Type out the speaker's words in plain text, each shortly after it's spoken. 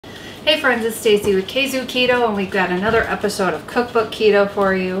Hey friends, it's Stacy with Kzoo Keto, and we've got another episode of Cookbook Keto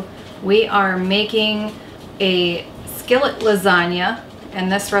for you. We are making a skillet lasagna,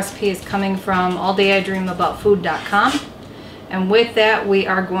 and this recipe is coming from alldayidreamaboutfood.com. And with that, we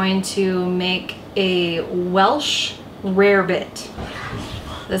are going to make a Welsh Rarebit.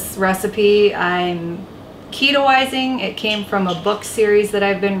 This recipe I'm ketoizing. It came from a book series that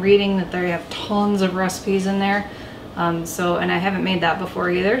I've been reading that they have tons of recipes in there. And I haven't made that before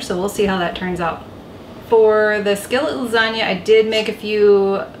either, so we'll see how that turns out. For the skillet lasagna, I did make a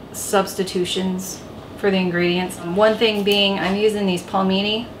few substitutions for the ingredients. One thing being, I'm using these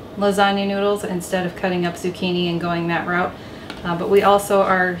palmini lasagna noodles instead of cutting up zucchini and going that route. But we also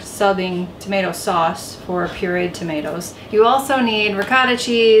are subbing tomato sauce for pureed tomatoes. You also need ricotta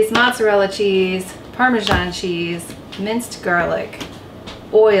cheese, mozzarella cheese, Parmesan cheese, minced garlic,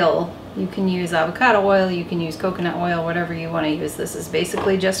 oil. You can use avocado oil, you can use coconut oil, whatever you want to use. This is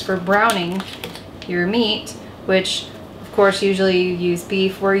basically just for browning your meat, which of course usually you use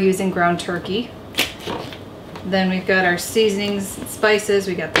beef. We're using ground turkey. Then we've got our seasonings and spices.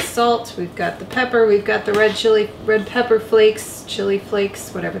 We got the salt, we've got the pepper, we've got the red pepper flakes, chili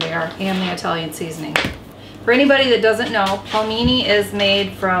flakes, whatever they are, and the Italian seasoning. For anybody that doesn't know, palmini is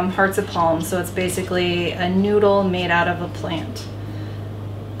made from hearts of palm, so it's basically a noodle made out of a plant.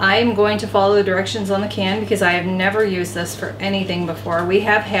 I'm going to follow the directions on the can because I have never used this for anything before. We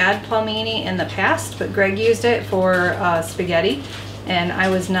have had palmini in the past, but Greg used it for spaghetti, and I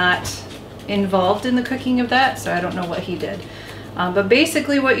was not involved in the cooking of that, so I don't know what he did. But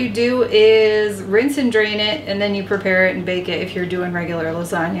basically what you do is rinse and drain it, and then you prepare it and bake it if you're doing regular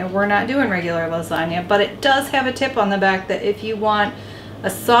lasagna. We're not doing regular lasagna, but it does have a tip on the back that if you want a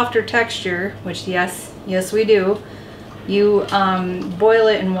softer texture, which yes we do, you boil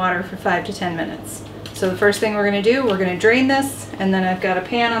it in water for 5 to 10 minutes. So the first thing we're going to do, we're going to drain this, and then I've got a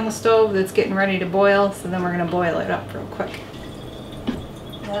pan on the stove that's getting ready to boil, so then we're going to boil it up real quick.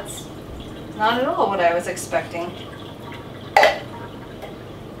 That's not at all what I was expecting.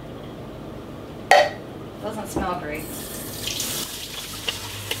 Doesn't smell great.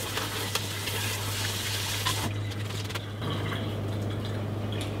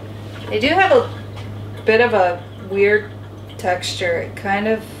 They do have a bit of a weird texture. It kind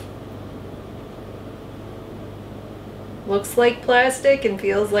of looks like plastic and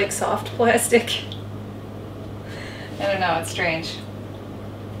feels like soft plastic. I don't know, it's strange.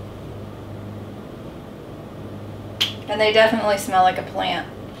 And they definitely smell like a plant.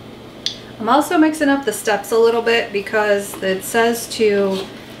 I'm also mixing up the steps a little bit because it says to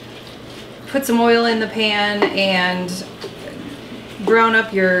put some oil in the pan and brown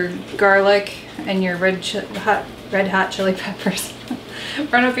up your garlic and your red hot chili peppers.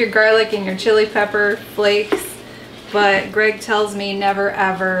 Brown up your garlic and your chili pepper flakes, but Greg tells me never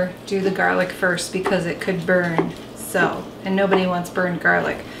ever do the garlic first because it could burn. And nobody wants burned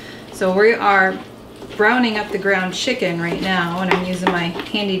garlic. So we are browning up the ground chicken right now, and I'm using my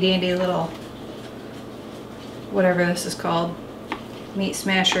handy dandy little, whatever this is called, meat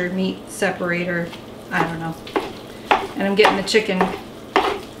smasher, meat separator, I don't know. And I'm getting the chicken.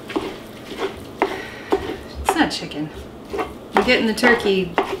 It's not chicken. I'm getting the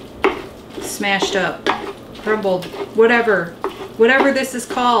turkey smashed up, crumbled, whatever this is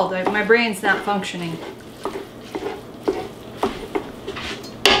called. My brain's not functioning.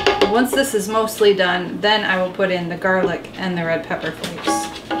 Once this is mostly done, then I will put in the garlic and the red pepper flakes.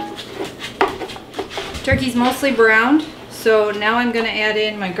 Turkey's mostly browned, so now I'm going to add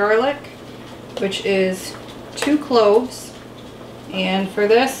in my garlic, which is 2 cloves, and for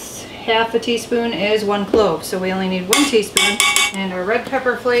this, half a teaspoon is 1 clove, so we only need 1 teaspoon, and our red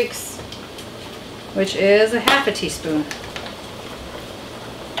pepper flakes, which is a half a teaspoon.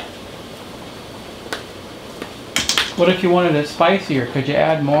 What if you wanted it spicier? Could you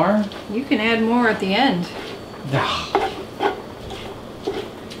add more? You can add more at the end.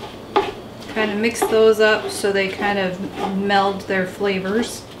 Kind of mix those up so they kind of meld their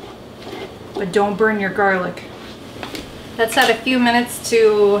flavors, but don't burn your garlic. That's had a few minutes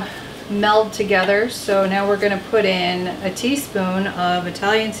to meld together, so now we're going to put in a teaspoon of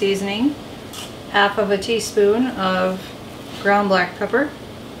Italian seasoning, half of a teaspoon of ground black pepper,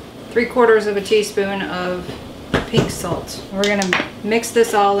 3/4 of a teaspoon of pink salt. We're going to mix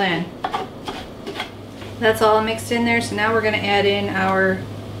this all in. That's all mixed in there, so now we're going to add in our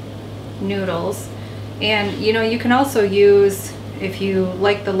noodles. And you know, you can also use, if you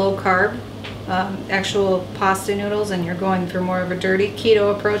like the low carb actual pasta noodles and you're going for more of a dirty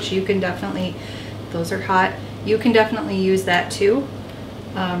keto approach, you can definitely, those are hot, you can definitely use that too.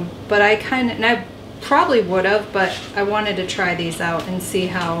 But I probably would have, but I wanted to try these out and see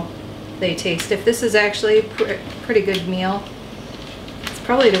how they taste. If this is actually a pretty good meal, it's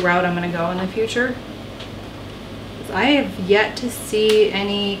probably the route I'm going to go in the future. I have yet to see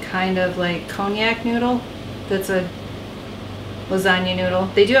any kind of like cognac noodle that's a lasagna noodle.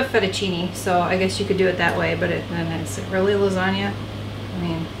 They do have fettuccine, so I guess you could do it that way, but then is it really lasagna? I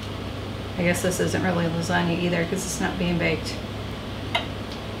mean, I guess this isn't really lasagna either because it's not being baked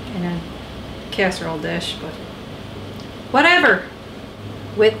in a casserole dish, but whatever.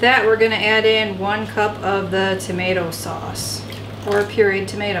 With that, we're going to add in 1 cup of the tomato sauce or pureed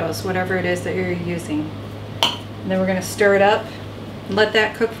tomatoes, whatever it is that you're using. And then we're going to stir it up and let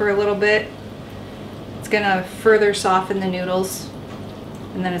that cook for a little bit. It's going to further soften the noodles,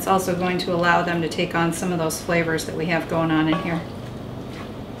 and then it's also going to allow them to take on some of those flavors that we have going on in here.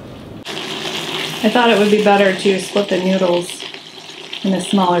 I thought it would be better to split the noodles into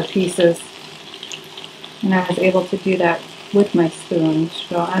smaller pieces, and I was able to do that with my spoon.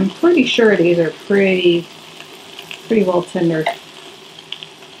 So I'm pretty sure these are pretty well tender.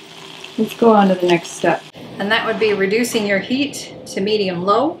 Let's go on to the next step. And that would be reducing your heat to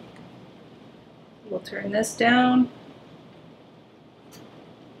medium-low. We'll turn this down.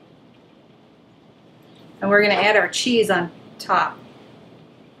 And we're going to add our cheese on top.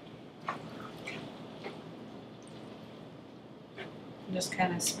 I'm just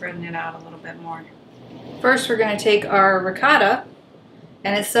kind of spreading it out a little bit more. First, we're going to take our ricotta,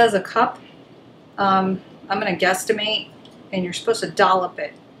 and it says a cup. I'm going to guesstimate, and you're supposed to dollop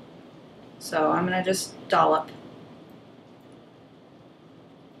it. So I'm going to just dollop.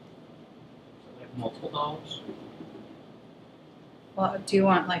 Like multiple dollops? Well, do you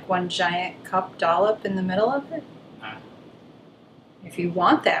want like 1 giant cup dollop in the middle of it? Nah. If you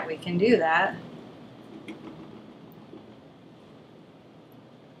want that, we can do that.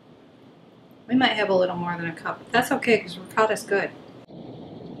 We might have a little more than a cup. That's okay because ricotta's good.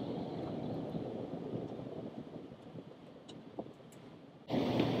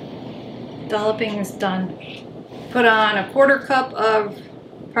 Dolloping is done. Put on a 1/4 cup of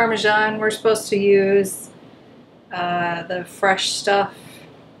Parmesan. We're supposed to use the fresh stuff.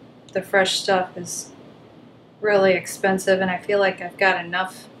 The fresh stuff is really expensive, and I feel like I've got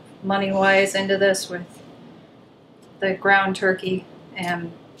enough money-wise into this with the ground turkey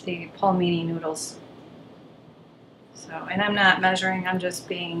and the palmini noodles. So, and I'm not measuring, I'm just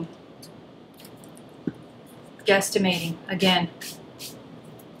being guesstimating again.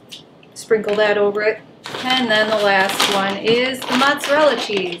 Sprinkle that over it. And then the last one is the mozzarella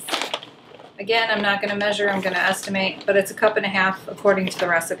cheese. Again, I'm not going to measure, I'm going to estimate, but it's 1.5 cups according to the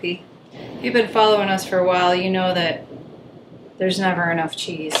recipe. If you've been following us for a while, you know that there's never enough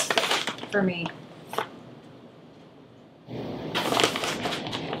cheese for me.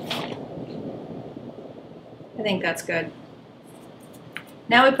 I think that's good.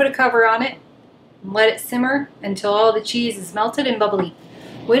 Now we put a cover on it and let it simmer until all the cheese is melted and bubbly.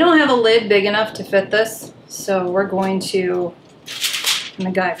 We don't have a lid big enough to fit this, so we're going to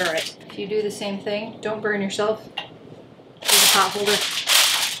MacGyver it. If you do the same thing, don't burn yourself. Use a pot holder.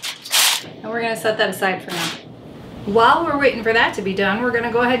 And we're going to set that aside for now. While we're waiting for that to be done, we're going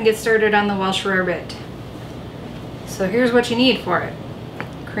to go ahead and get started on the Welsh Rarebit. So here's what you need for it.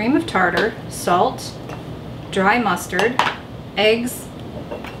 Cream of tartar, salt, dry mustard, eggs,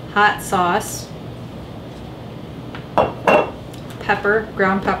 hot sauce, pepper,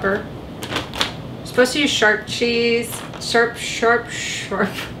 ground pepper. You're supposed to use sharp cheese, sharp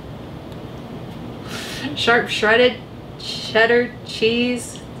shredded cheddar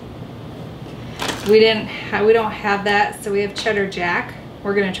cheese. We don't have that, so we have cheddar jack.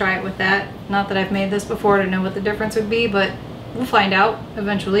 We're gonna try it with that. Not that I've made this before to know what the difference would be, but we'll find out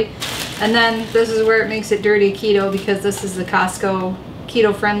eventually. And then this is where it makes it dirty keto, because this is the Costco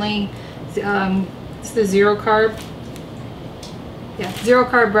keto friendly. It's the 0 carb. Yeah, 0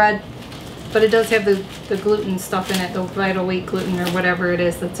 carb bread, but it does have the gluten stuff in it, the vital wheat gluten or whatever it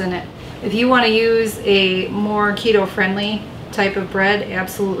is that's in it. If you want to use a more keto friendly type of bread,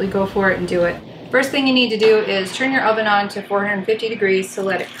 absolutely go for it and do it. First thing you need to do is turn your oven on to 450 degrees to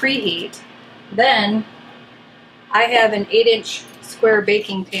let it preheat. Then I have an 8-inch square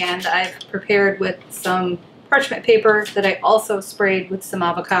baking pan that I've prepared with some parchment paper that I also sprayed with some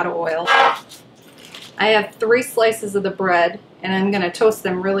avocado oil. I have 3 slices of the bread, and I'm going to toast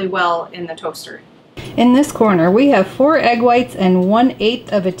them really well in the toaster. In this corner, we have 4 egg whites and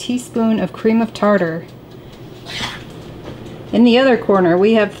 1/8 of a teaspoon of cream of tartar. In the other corner,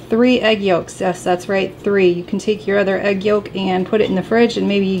 we have 3 egg yolks. Yes, that's right, 3. You can take your other egg yolk and put it in the fridge and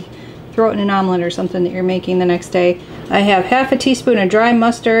maybe throw it in an omelet or something that you're making the next day. I have 1/2 teaspoon of dry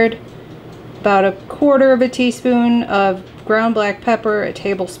mustard, about 1/4 teaspoon of ground black pepper, a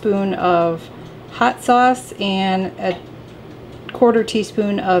tablespoon of hot sauce, and a 1/4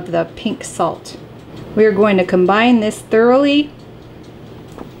 teaspoon of the pink salt. We are going to combine this thoroughly.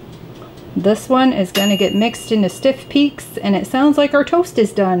 This one is going to get mixed into stiff peaks, and it sounds like our toast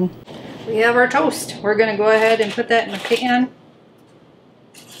is done. We have our toast. We're going to go ahead and put that in the pan.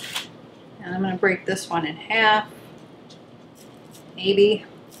 And I'm going to break this one in half. Maybe.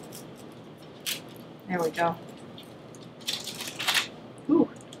 There we go. Ooh,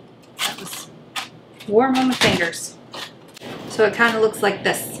 that was warm on the fingers. So it kind of looks like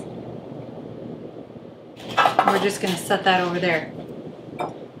this. We're just going to set that over there.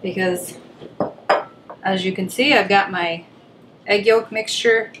 Because, as you can see, I've got my egg yolk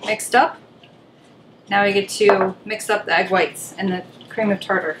mixture mixed up. Now I get to mix up the egg whites and the cream of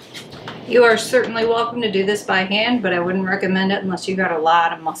tartar. You are certainly welcome to do this by hand, but I wouldn't recommend it unless you got a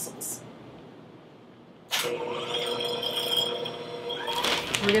lot of muscles.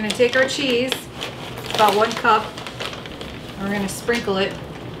 We're going to take our cheese, about 1 cup, and we're going to sprinkle it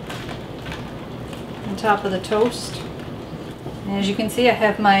on top of the toast. And as you can see, I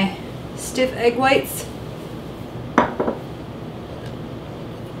have my stiff egg whites.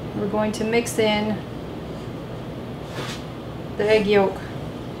 We're going to mix in the egg yolk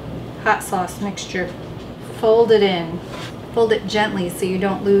hot sauce mixture. Fold it in. Fold it gently so you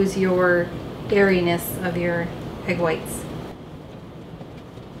don't lose your airiness of your egg whites.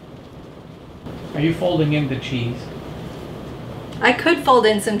 Are you folding in the cheese? I could fold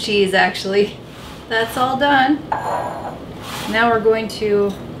in some cheese actually. That's all done. Now we're going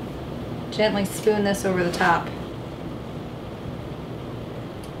to gently spoon this over the top.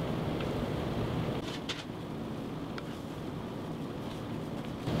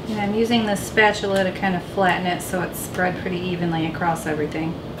 And I'm using this spatula to kind of flatten it so it's spread pretty evenly across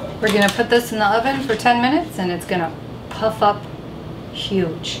everything. We're going to put this in the oven for 10 minutes and it's going to puff up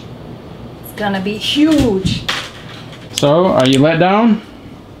huge. It's going to be huge. So, are you let down?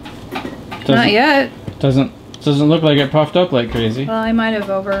 Not yet. Doesn't look like it puffed up like crazy. Well, I might have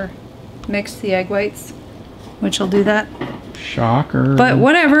over mixed the egg whites, which will do that. Shocker. But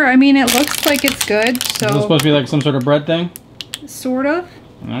whatever, I mean, it looks like it's good, so... Is this supposed to be like some sort of bread thing? Sort of.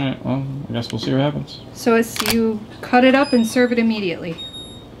 Alright, well, I guess we'll see what happens. So it's, you cut it up and serve it immediately.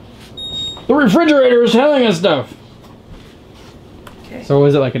 The refrigerator is telling us stuff! Okay. So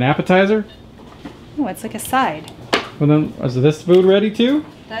is it like an appetizer? Oh, it's like a side. Well then, is this food ready too?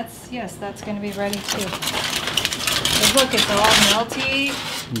 Yes, that's going to be ready too. But look, it's all melty.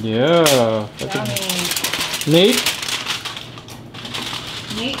 Yeah. Yummy. Nate?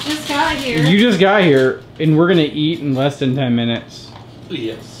 Nate just got here. You just got here, and we're gonna eat in less than 10 minutes.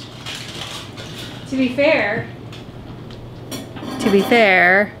 Yes. To be fair,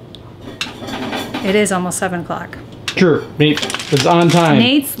 it is almost 7 o'clock. Sure, Nate is on time.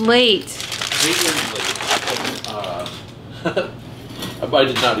 Nate's late. I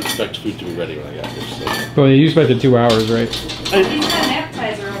did not expect food to be ready when I got here. So. Well, you expected 2 hours, right? He's got an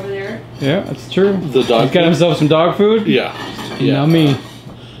appetizer over there. Yeah, that's true. The dog He's got himself some dog food? Yeah. Yummy.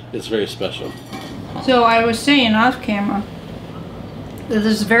 It's very special. So I was saying off camera that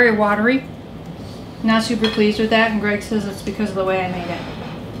this is very watery. Not super pleased with that, and Greg says it's because of the way I made it.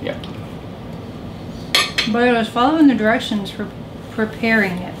 Yeah. But I was following the directions for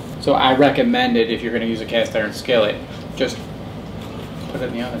preparing it. So I recommend it if you're going to use a cast iron skillet. Just put it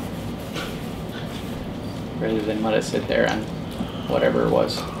in the oven. Rather than let it sit there on whatever it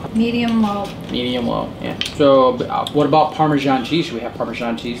was. Medium low. Medium low, yeah. So what about Parmesan cheese? Should we have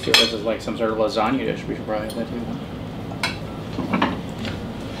Parmesan cheese too? This is like some sort of lasagna dish. We should probably have that too.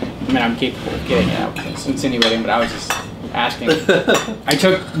 I mean, I'm capable of getting it out. It's insinuating, but I was just asking. I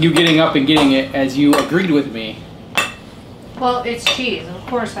took you getting up and getting it as you agreed with me. Well, it's cheese. Of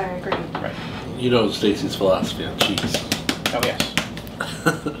course I agree. Right. You know Stacy's philosophy on cheese. Oh, yes.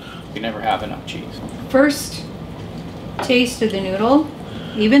 We never have enough cheese. First taste of the noodle,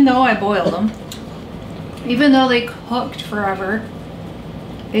 even though I boiled them, even though they cooked forever,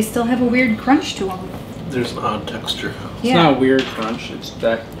 they still have a weird crunch to them. There's an odd texture. It's not a weird crunch. It's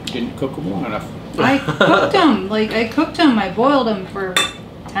that you didn't cook them long enough. I cooked them. I boiled them for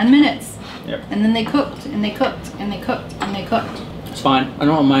 10 minutes. Yep. And then they cooked, and they cooked, and they cooked, and they cooked. It's fine. I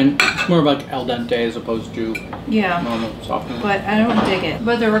don't mind. It's more like al dente as opposed to normal softness. But I don't dig it.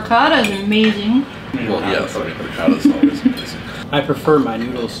 But the ricotta is amazing. Well, yes, I mean, avocado's always amazing. I prefer my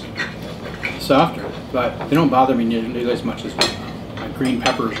noodles softer, but they don't bother me nearly as much as my green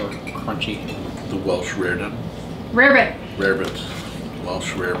peppers are crunchy. The Welsh Rarebit. Rarebit.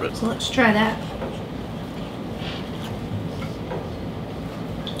 Welsh Rarebit. So let's try that.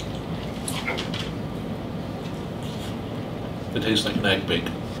 It tastes like an egg bake.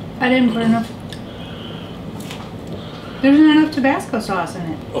 I didn't put enough. There wasn't enough Tabasco sauce in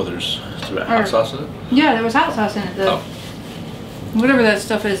it. Oh, there's hot sauce in it? Yeah, there was hot sauce in it. Whatever that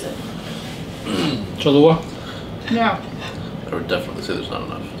stuff is. Cholula? Yeah. I would definitely say there's not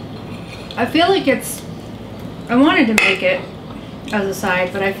enough. I feel like it's. I wanted to make it as a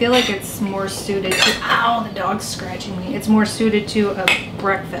side, but I feel like it's more suited to. Ow, the dog's scratching me. It's more suited to a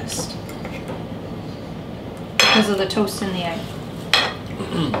breakfast because of the toast and the egg.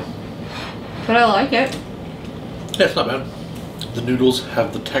 But I like it. Yeah, it's not bad. The noodles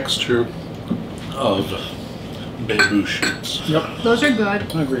have the texture of bamboo shoots. Yep. Those are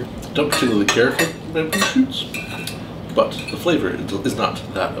good. I agree. Don't particularly care for bamboo shoots, but the flavor is not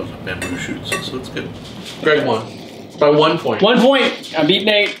that of bamboo shoots, so it's good. Greg won by 1 point. 1 point. I beat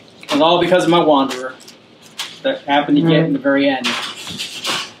Nate. It was all because of my wanderer that happened to get in the very end.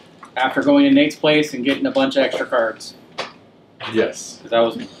 After going to Nate's place and getting a bunch of extra cards. Yes. Because I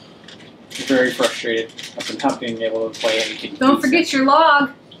was very frustrated of not being able to play anything. Don't forget your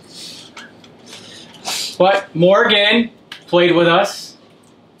log. But Morgan played with us.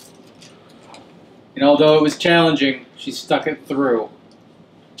 And although it was challenging, she stuck it through.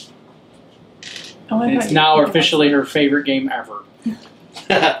 Oh, And it's now officially her favorite game ever.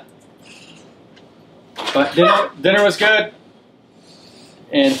 But dinner was good.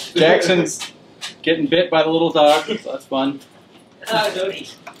 And Jackson's getting bit by the little dog, so that's fun.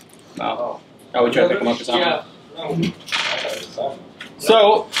 Oh, we tried to pick him up or something.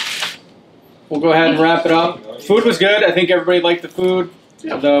 So, we'll go ahead and wrap it up. Food was good. I think everybody liked the food.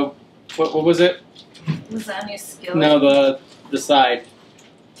 Yeah. Although, what was it? Lasagna skillet. No, the side.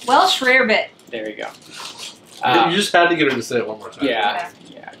 Welsh Rarebit. There you go. You just had to get her to say it one more time. Yeah,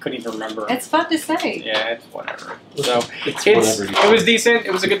 I couldn't even remember. It's fun to say. Yeah, it's whatever. So, It's it whatever. was decent.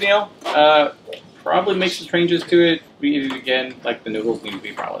 It was a good meal. Probably make some changes to it. We eat it again. Like the noodles need to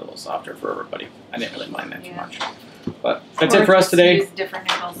be probably a little softer for everybody. I didn't really mind that too much. But that's it for us today. Use different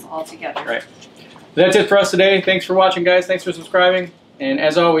noodles altogether. Right. That's it for us today. Thanks for watching, guys. Thanks for subscribing. And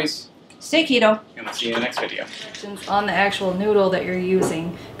as always, Stay keto. and we'll see you in the next video. On the actual noodle that you're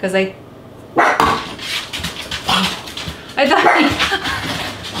using, because I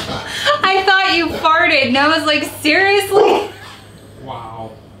thought you farted, and I was like, seriously?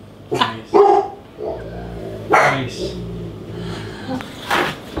 Wow. Nice. Nice.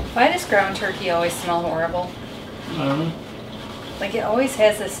 Why does ground turkey always smell horrible? I don't know. Like it always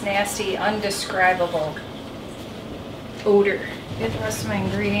has this nasty, undescribable odor. Get the rest of my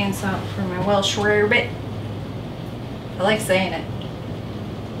ingredients out for my Welsh Rarebit. I like saying it.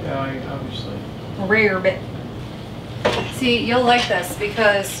 Yeah, obviously. Rarebit. See, you'll like this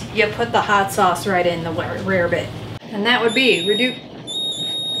because you put the hot sauce right in the Rarebit. And that would be reduce.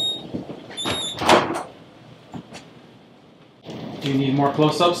 Do you need more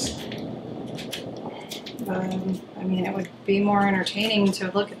close-ups? I mean, it would be more entertaining to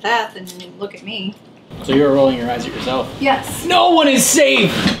look at that than look at me. So you were rolling your eyes at yourself? Yes. No one is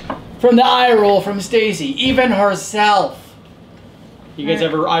safe from the eye roll from Stacy, even herself. You guys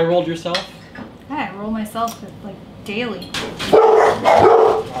ever eye rolled yourself? Yeah, I roll myself like daily.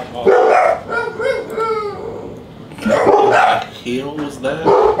 Hell was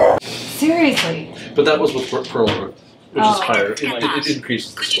that? Seriously. But that was with pearl root, which is higher. It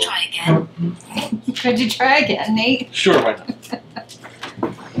increases the Could you score. try again? Could you try again, Nate? Sure, why not?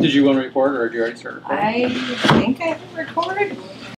 Did you want to record or did you already start recording? I think I recorded.